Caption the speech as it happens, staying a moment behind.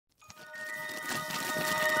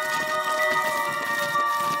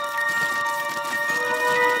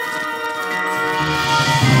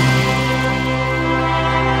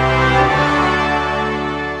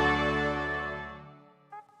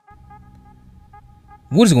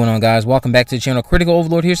What is going on, guys? Welcome back to the channel. Critical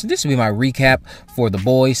Overlord here. So this will be my recap for The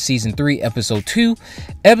Boys Season 3, Episode 2.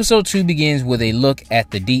 Episode 2 begins with a look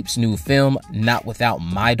at the Deep's new film, Not Without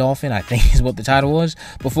My Dolphin, I think is what the title was,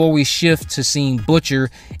 before we shift to seeing Butcher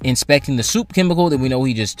inspecting the soup chemical that we know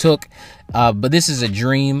he just took. But this is a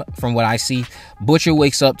dream from what I see. Butcher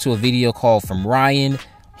wakes up to a video call from Ryan.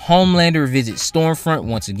 Homelander visits Stormfront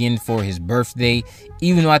once again for his birthday,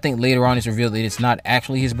 even though I think later on it's revealed that it's not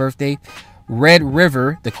actually his birthday. Red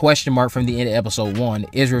River, the question mark from the end of episode 1,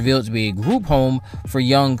 is revealed to be a group home for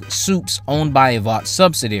young soups owned by a Vought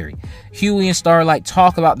subsidiary. Hughie and Starlight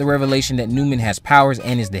talk about the revelation that Newman has powers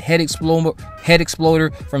and is the head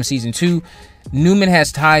exploder from season 2. Newman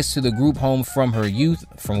has ties to the group home from her youth,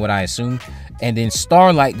 from what I assume. And then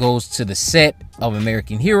Starlight goes to the set of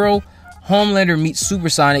American Hero. Homelander meets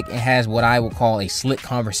Supersonic and has what I would call a slick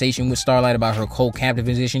conversation with Starlight about her co-captive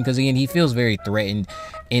position, because again, he feels very threatened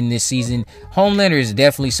in this season. Homelander is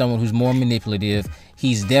definitely someone who's more manipulative.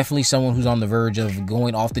 He's definitely someone who's on the verge of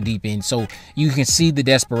going off the deep end, so you can see the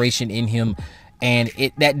desperation in him, and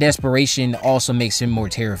that desperation also makes him more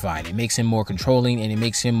terrifying. It makes him more controlling, and it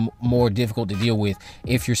makes him more difficult to deal with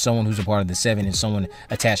if you're someone who's a part of the Seven and someone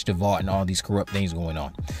attached to Vought and all these corrupt things going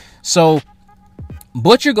on. So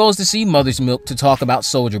Butcher goes to see Mother's Milk to talk about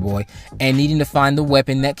Soldier Boy and needing to find the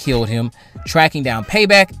weapon that killed him, tracking down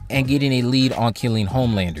Payback, and getting a lead on killing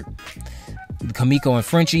Homelander. Kamiko and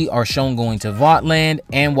Frenchie are shown going to Vaughtland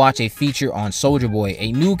and watch a feature on Soldier Boy,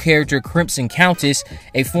 a new character, Crimson Countess,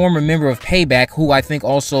 a former member of Payback, who I think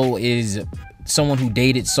also is someone who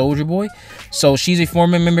dated Soldier Boy. So she's a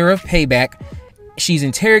former member of Payback. She's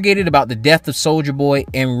interrogated about the death of Soldier Boy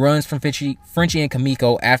and runs from Frenchie and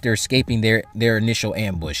Kamiko after escaping their initial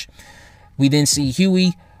ambush. We then see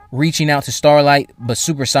Hughie reaching out to Starlight, but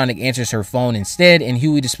Supersonic answers her phone instead, and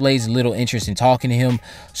Hughie displays little interest in talking to him.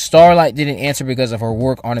 Starlight didn't answer because of her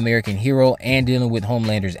work on American Hero and dealing with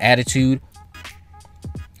Homelander's attitude.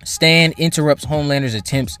 Stan interrupts Homelander's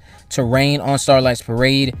attempts to rain on Starlight's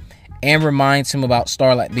parade and reminds him about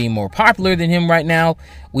Starlight being more popular than him right now.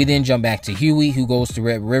 We then jump back to Hughie, who goes to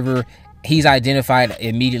Red River. He's identified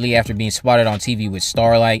immediately after being spotted on TV with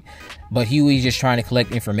Starlight, but Hughie's just trying to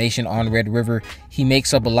collect information on Red River. He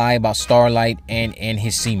makes up a lie about Starlight and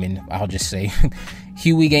his semen, I'll just say.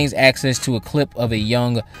 Hughie gains access to a clip of a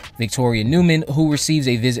young Victoria Newman who receives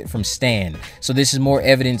a visit from Stan. So this is more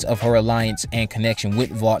evidence of her alliance and connection with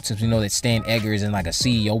Vought, since we know that Stan Edgar is in like a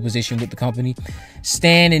CEO position with the company.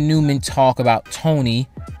 Stan and Newman talk about Tony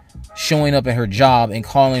showing up at her job and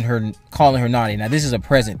calling her Nadia. Now this is a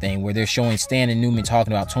present thing where they're showing Stan and Newman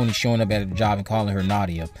talking about Tony showing up at her job and calling her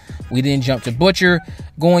Nadia. We then jump to Butcher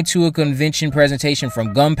going to a convention presentation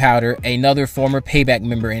from Gunpowder, another former Payback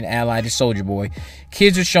member and ally to Soldier Boy.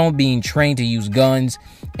 Kids are shown being trained to use guns,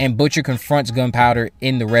 and Butcher confronts Gunpowder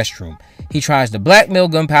in the restroom. He tries to blackmail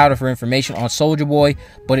Gunpowder for information on Soldier Boy,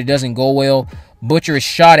 but it doesn't go well. Butcher is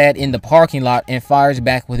shot at in the parking lot and fires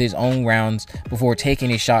back with his own rounds before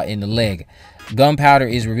taking a shot in the leg. Gunpowder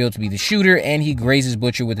is revealed to be the shooter, and he grazes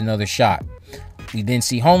Butcher with another shot. We then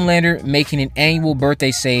see Homelander making an annual birthday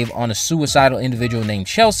save on a suicidal individual named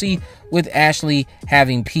Chelsea, with Ashley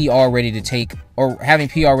having PR ready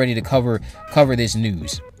to cover this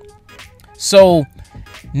news. So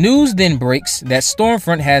news then breaks that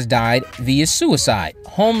Stormfront has died via suicide.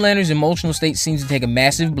 Homelander's emotional state seems to take a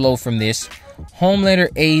massive blow from this. Homelander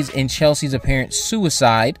aids in Chelsea's apparent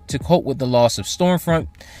suicide to cope with the loss of Stormfront.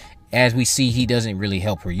 As we see, he doesn't really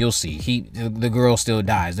help her. You'll see. The girl still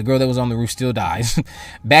dies. The girl that was on the roof still dies.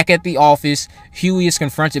 Back at the office, Hughie is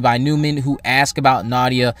confronted by Newman, who asks about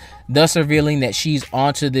Nadia, thus revealing that she's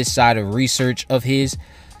onto this side of research of his.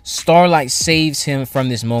 Starlight saves him from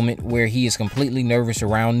this moment where he is completely nervous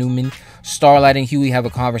around Newman. Starlight and Hughie have a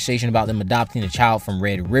conversation about them adopting a child from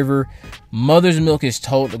Red River. Mother's Milk is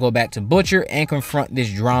told to go back to Butcher and confront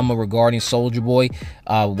this drama regarding Soldier Boy,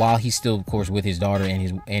 while he's still, of course, with his daughter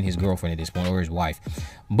and his girlfriend at this point, or his wife.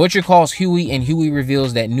 Butcher calls Hughie, and Hughie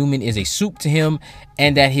reveals that Newman is a soup to him,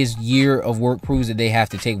 and that his year of work proves that they have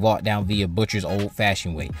to take Vought down via Butcher's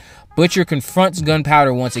old-fashioned way. Butcher confronts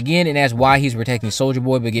Gunpowder once again and asks why he's protecting Soldier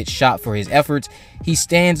Boy but gets shot for his efforts. He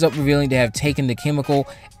stands up, revealing to have taken the chemical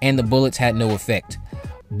and the bullets had no effect.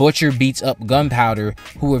 Butcher beats up Gunpowder,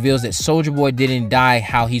 who reveals that Soldier Boy didn't die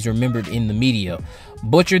how he's remembered in the media.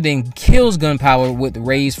 Butcher then kills Gunpowder with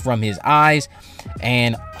rays from his eyes,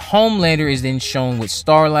 and Homelander is then shown with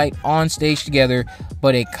Starlight on stage together,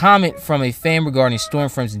 but a comment from a fan regarding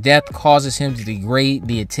Stormfront's death causes him to degrade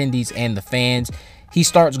the attendees and the fans. He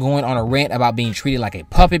starts going on a rant about being treated like a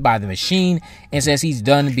puppet by the machine and says he's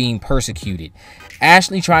done being persecuted.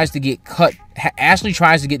 Ashley tries to get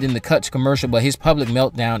them to cut to commercial, but his public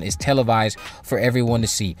meltdown is televised for everyone to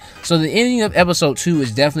see. So the ending of episode 2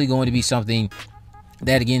 is definitely going to be something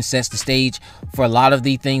that again sets the stage for a lot of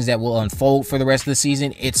the things that will unfold for the rest of the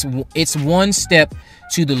season. It's one step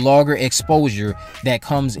to the longer exposure that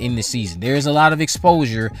comes in the season. There is a lot of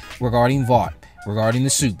exposure regarding Vought, regarding the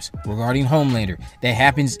Supes, regarding Homelander that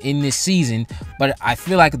happens in this season, but I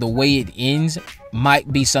feel like the way it ends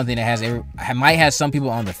might be something that might have some people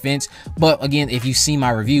on the fence. But again, if you see my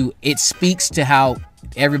review, it speaks to how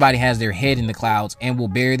everybody has their head in the clouds and will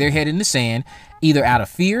bury their head in the sand, either out of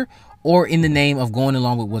fear or in the name of going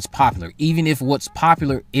along with what's popular, even if what's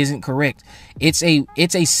popular isn't correct. It's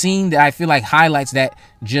a scene that I feel like highlights that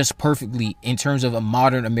just perfectly in terms of a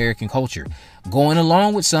modern American culture. Going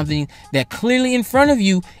along with something that clearly in front of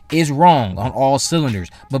you is wrong on all cylinders,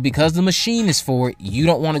 but because the machine is for it, you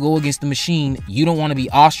don't want to go against the machine. You don't want to be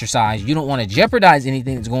ostracized. You don't want to jeopardize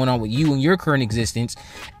anything that's going on with you and your current existence,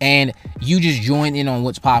 and you just join in on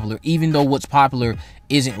what's popular, even though what's popular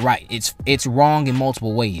isn't right. It's wrong in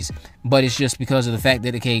multiple ways, but it's just because of the fact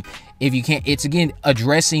that, okay, if you can't, it's again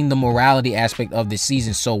addressing the morality aspect of this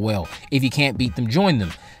season so well. If you can't beat them, join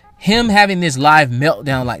them. Him having this live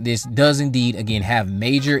meltdown like this does indeed, again, have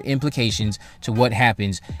major implications to what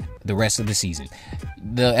happens the rest of the season.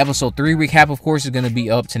 The episode 3 recap, of course, is going to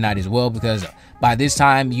be up tonight as well, because by this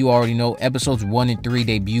time, you already know episodes 1 and 3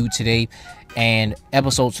 debuted today, and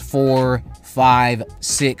episodes 4, 5,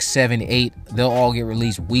 6, 7, 8, they'll all get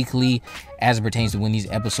released weekly as it pertains to when these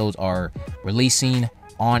episodes are releasing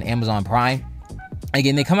on Amazon Prime.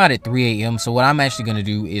 Again, they come out at 3 a.m. So what I'm actually going to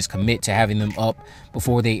do is commit to having them up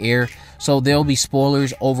before they air. So there'll be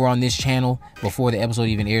spoilers over on this channel before the episode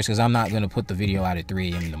even airs, because I'm not going to put the video out at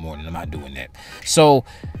 3 a.m. in the morning. I'm not doing that. So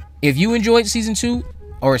if you enjoyed season 2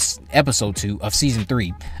 or episode 2 of season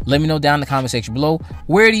 3, let me know down in the comment section below.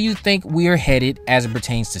 Where do you think we are headed as it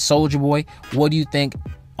pertains to Soulja Boy? What do you think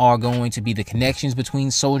are going to be the connections between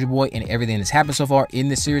Soulja Boy and everything that's happened so far in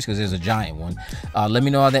this series, because there's a giant one. Let me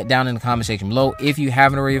know all that down in the comment section below. If you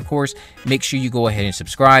haven't already, of course, make sure you go ahead and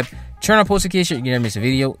subscribe. Turn on post notifications so you never miss a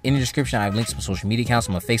video. In the description, I have links to my social media accounts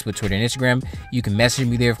on my Facebook, Twitter, and Instagram. You can message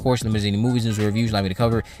me there, of course, if there's any movies, news, or reviews you'd like me to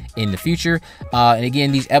cover in the future. And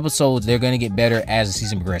again, these episodes, they're going to get better as the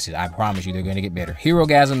season progresses. I promise you, they're going to get better.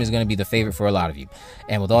 Herogasm is going to be the favorite for a lot of you.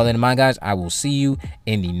 And with all that in mind, guys, I will see you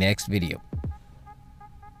in the next video.